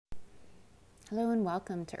Hello and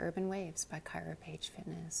welcome to Urban Waves by Kyra Page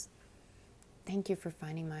Fitness. Thank you for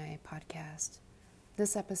finding my podcast.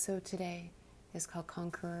 This episode today is called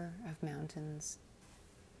Conqueror of Mountains.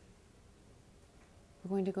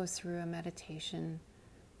 We're going to go through a meditation,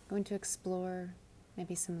 going to explore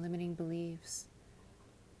maybe some limiting beliefs,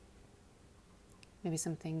 maybe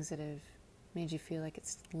some things that have made you feel like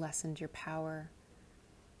it's lessened your power,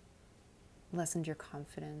 lessened your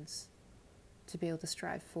confidence to be able to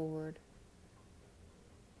strive forward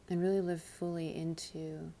and really live fully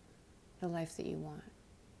into the life that you want.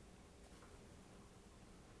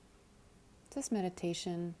 This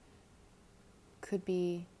meditation could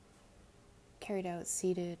be carried out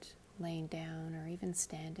seated, laying down, or even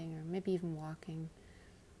standing, or maybe even walking.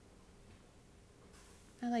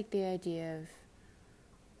 I like the idea of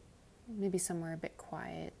maybe somewhere a bit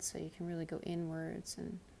quiet so you can really go inwards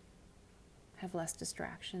and have less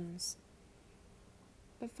distractions.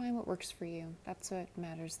 But find what works for you. That's what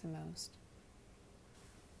matters the most.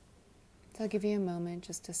 So I'll give you a moment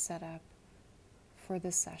just to set up for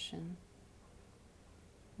this session.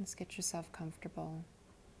 Let's get yourself comfortable,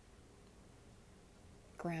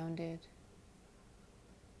 grounded,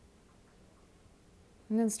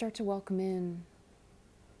 and then start to welcome in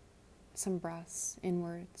some breaths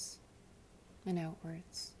inwards and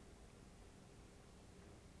outwards.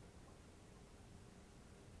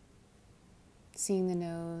 Seeing the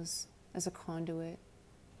nose as a conduit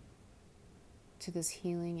to this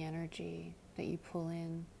healing energy that you pull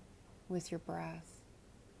in with your breath.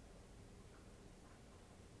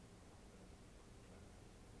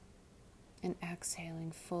 And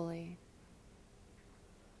exhaling fully,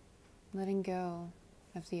 letting go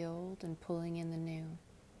of the old and pulling in the new.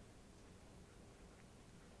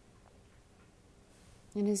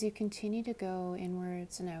 And as you continue to go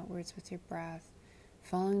inwards and outwards with your breath,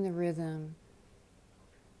 following the rhythm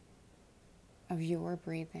of your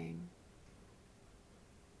breathing,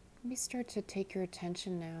 maybe start to take your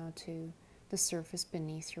attention now to the surface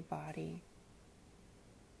beneath your body.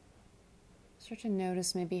 Start to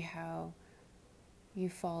notice maybe how you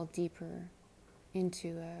fall deeper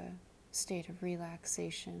into a state of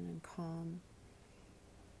relaxation and calm.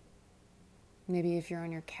 Maybe if you're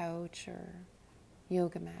on your couch or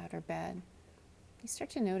yoga mat or bed, you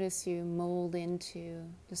start to notice you mold into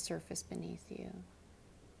the surface beneath you.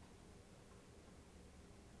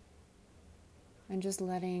 And just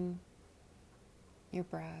letting your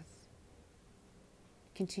breath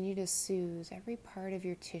continue to soothe every part of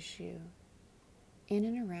your tissue in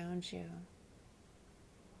and around you.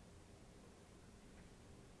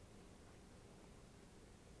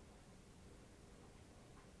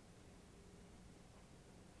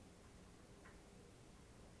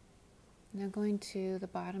 Now going to the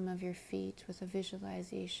bottom of your feet with a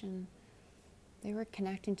visualization. They were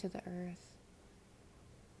connecting to the earth.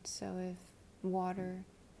 So if water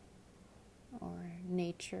or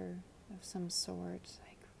nature of some sort,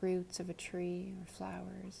 like roots of a tree or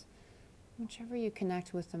flowers, whichever you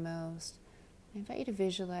connect with the most, I invite you to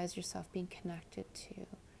visualize yourself being connected to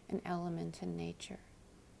an element in nature.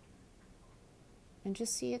 And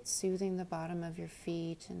just see it soothing the bottom of your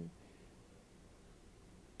feet and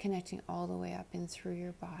connecting all the way up and through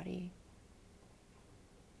your body.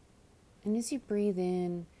 And as you breathe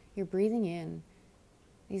in, you're breathing in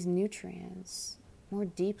these nutrients more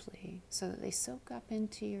deeply so that they soak up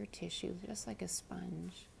into your tissue just like a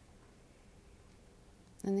sponge.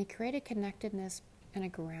 And they create a connectedness and a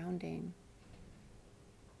grounding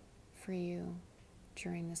for you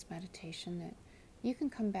during this meditation that you can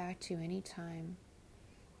come back to anytime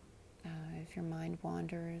if your mind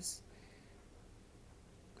wanders,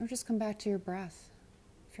 or just come back to your breath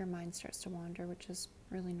if your mind starts to wander, which is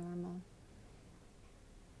really normal.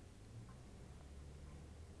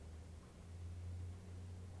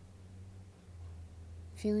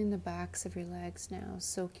 Feeling the backs of your legs now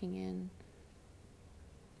soaking in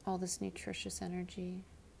all this nutritious energy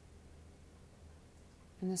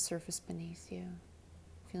and the surface beneath you,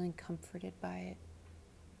 feeling comforted by it.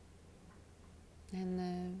 And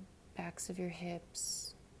the backs of your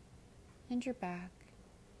hips and your back,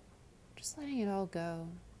 just letting it all go,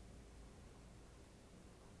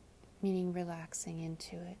 meaning relaxing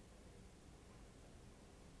into it.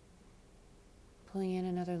 Pulling in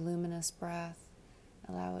another luminous breath,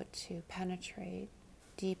 allow it to penetrate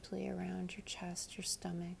deeply around your chest, your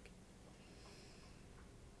stomach.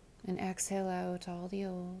 And exhale out all the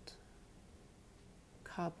old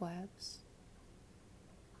cobwebs,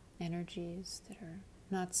 energies that are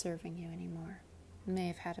not serving you anymore, may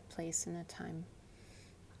have had a place in a time,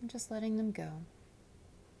 and just letting them go.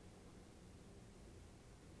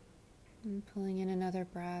 And pulling in another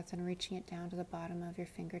breath and reaching it down to the bottom of your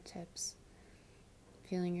fingertips,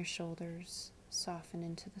 feeling your shoulders soften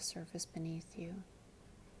into the surface beneath you,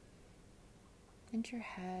 and your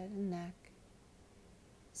head and neck,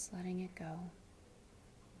 just letting it go.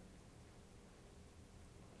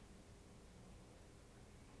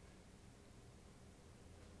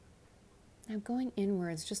 Now going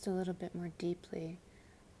inwards just a little bit more deeply,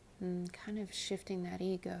 and kind of shifting that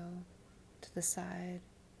ego to the side,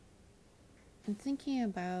 and thinking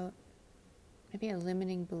about maybe a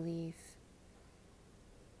limiting belief.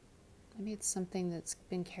 Maybe it's something that's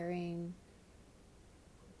been carrying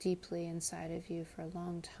deeply inside of you for a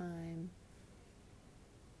long time,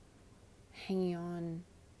 hanging on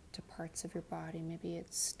to parts of your body. Maybe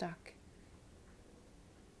it's stuck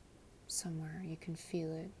somewhere. You can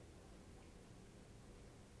feel it.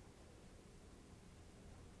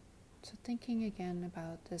 So thinking again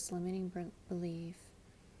about this limiting belief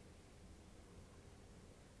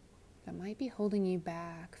that might be holding you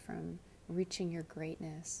back from reaching your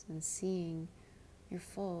greatness and seeing your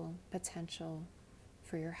full potential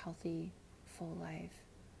for your healthy, full life.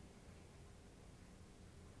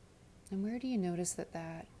 And where do you notice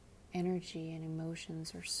that energy and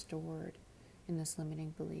emotions are stored in this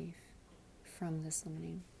limiting belief, from this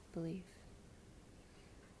limiting belief?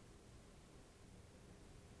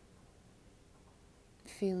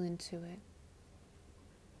 Feel into it.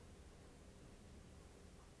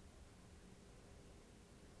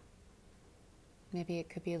 Maybe it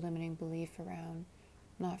could be a limiting belief around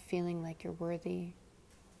not feeling like you're worthy,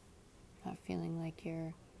 not feeling like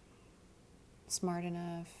you're smart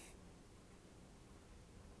enough,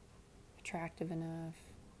 attractive enough,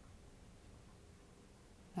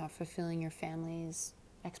 not fulfilling your family's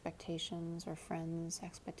expectations or friends'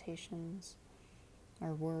 expectations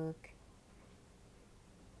or work.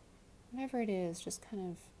 Whatever it is, just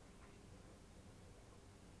kind of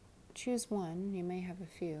choose one. You may have a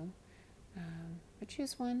few, but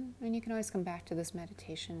choose one, and you can always come back to this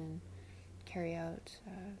meditation and carry out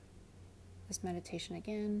this meditation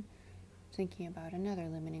again, thinking about another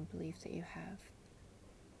limiting belief that you have.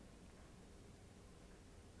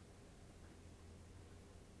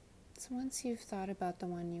 So once you've thought about the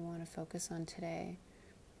one you want to focus on today,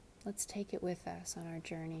 let's take it with us on our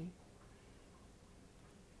journey.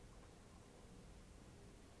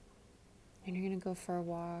 And you're going to go for a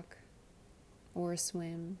walk or a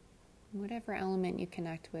swim, whatever element you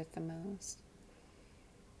connect with the most.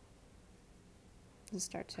 Just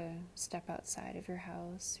start to step outside of your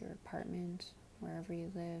house, your apartment, wherever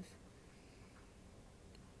you live.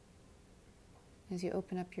 As you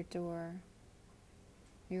open up your door,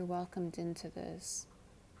 you're welcomed into this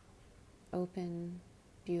open,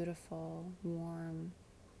 beautiful, warm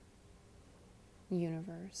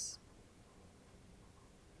universe.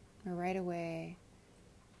 Or right away,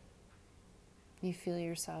 you feel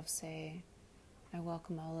yourself say, I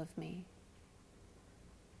welcome all of me.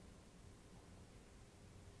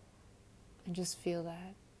 And just feel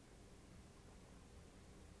that.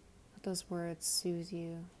 Let those words soothe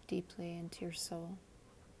you deeply into your soul.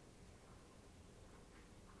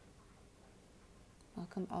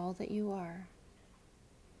 Welcome all that you are.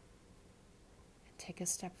 And take a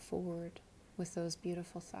step forward with those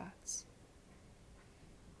beautiful thoughts.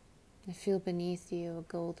 And feel beneath you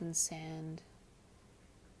a golden sand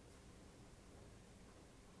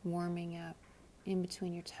warming up in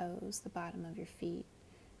between your toes, the bottom of your feet,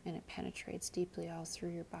 and it penetrates deeply all through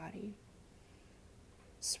your body,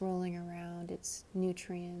 swirling around its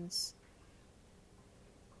nutrients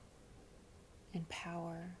and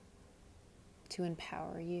power to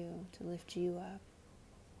empower you, to lift you up,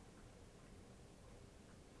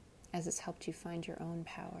 as it's helped you find your own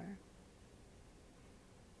power,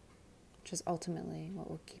 which is ultimately what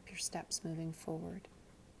will keep your steps moving forward.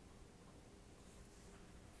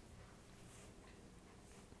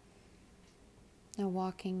 Now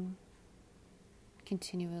walking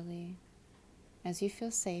continually as you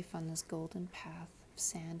feel safe on this golden path of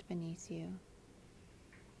sand beneath you,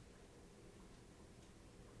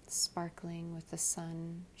 sparkling with the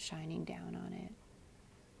sun shining down on it.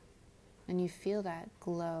 And you feel that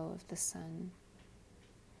glow of the sun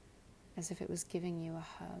as if it was giving you a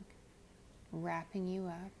hug, wrapping you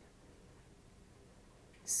up,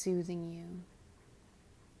 soothing you,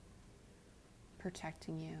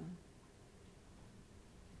 protecting you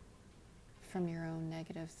from your own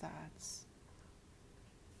negative thoughts,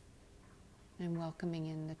 and welcoming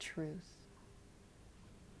in the truth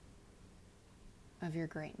of your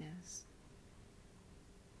greatness.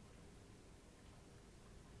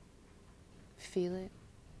 Feel it,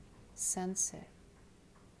 sense it,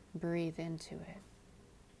 breathe into it.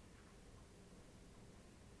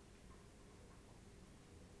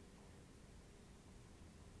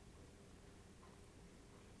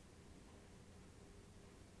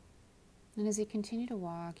 And as you continue to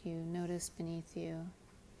walk, you notice beneath you,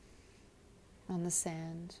 on the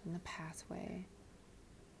sand, in the pathway,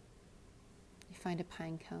 you find a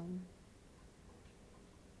pine cone.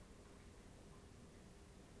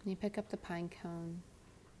 You pick up the pine cone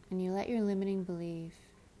and you let your limiting belief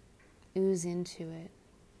ooze into it.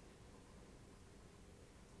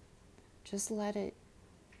 Just let it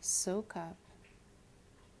soak up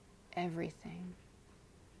everything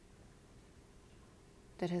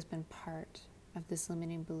that has been part of this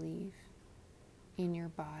limiting belief in your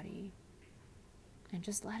body, and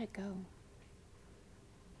just let it go.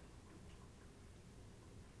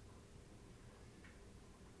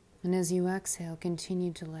 And as you exhale,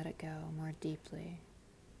 continue to let it go more deeply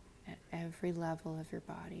at every level of your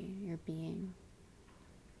body, your being.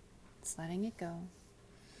 It's letting it go.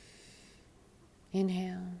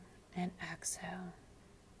 Inhale and exhale.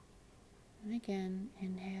 And again,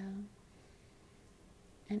 inhale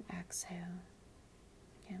and exhale.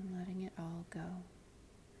 Again, letting it all go.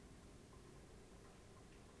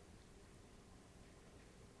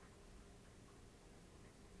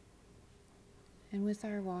 And with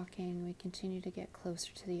our walking, we continue to get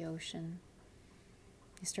closer to the ocean.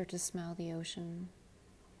 You start to smell the ocean.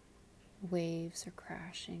 Waves are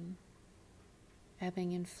crashing,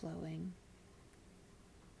 ebbing and flowing,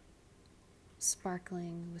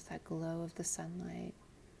 sparkling with that glow of the sunlight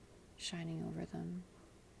shining over them.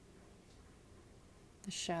 The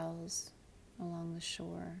shells along the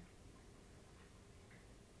shore,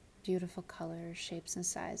 beautiful colors, shapes and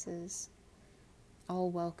sizes, all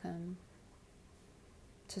welcome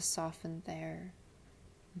to soften their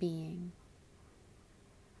being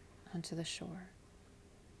onto the shore.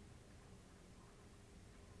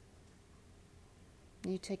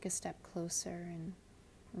 You take a step closer and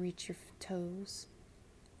reach your toes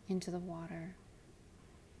into the water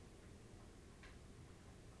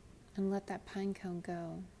and let that pine cone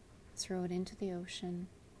go. Throw it into the ocean,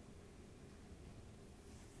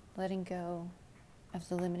 letting go of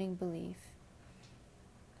the limiting belief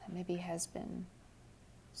that maybe has been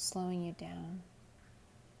slowing you down,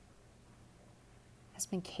 has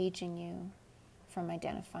been caging you from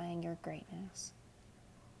identifying your greatness.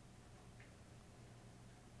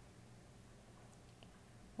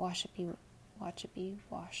 Watch it be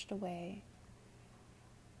washed away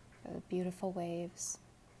by the beautiful waves.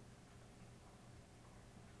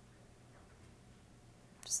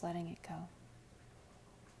 Just letting it go.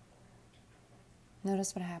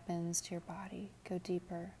 Notice what happens to your body. Go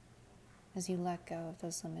deeper as you let go of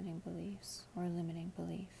those limiting beliefs or limiting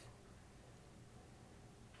belief.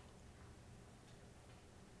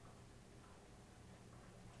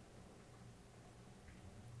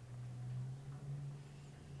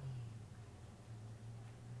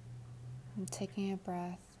 And taking a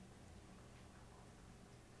breath,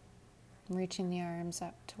 reaching the arms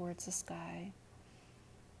up towards the sky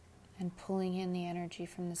and pulling in the energy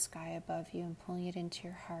from the sky above you and pulling it into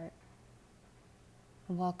your heart.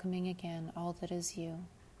 And welcoming again all that is you,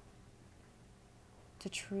 to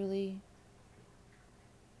truly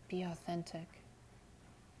be authentic,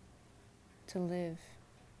 to live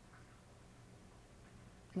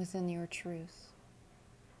within your truth,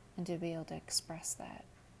 and to be able to express that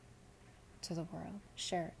to the world,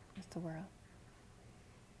 share it with the world.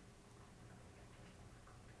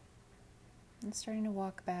 And starting to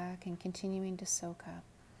walk back and continuing to soak up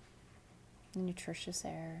the nutritious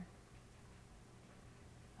air,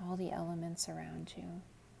 all the elements around you.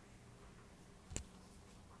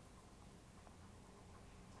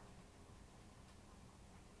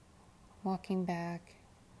 Walking back,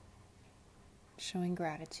 showing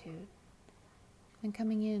gratitude, and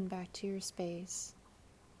coming in back to your space.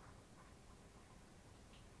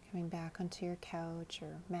 Coming back onto your couch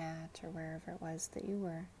or mat or wherever it was that you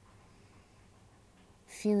were.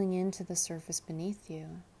 Feeling into the surface beneath you.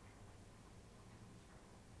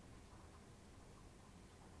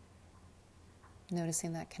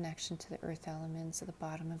 Noticing that connection to the earth elements at the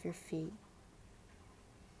bottom of your feet.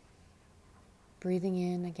 Breathing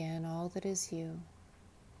in again all that is you.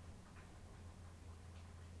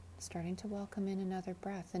 Starting to welcome in another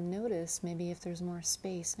breath, and notice maybe if there's more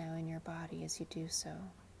space now in your body as you do so.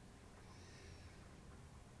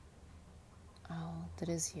 All that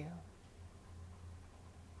is you.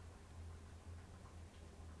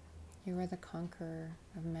 You are the conqueror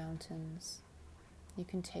of mountains. You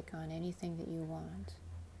can take on anything that you want.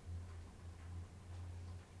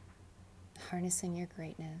 Harnessing your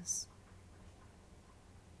greatness.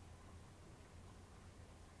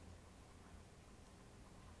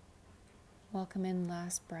 Welcome in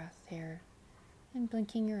last breath here, and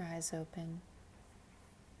blinking your eyes open.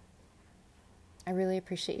 I really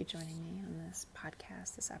appreciate you joining me on this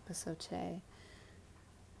podcast, this episode today.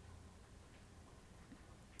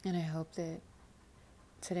 And I hope that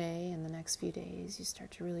today and the next few days you start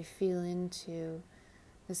to really feel into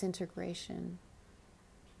this integration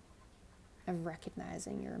of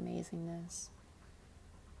recognizing your amazingness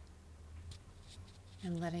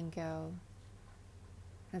and letting go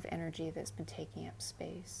of energy that's been taking up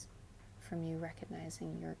space from you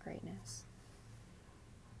recognizing your greatness.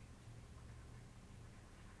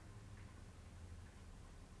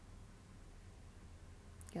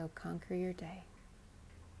 Go conquer your day.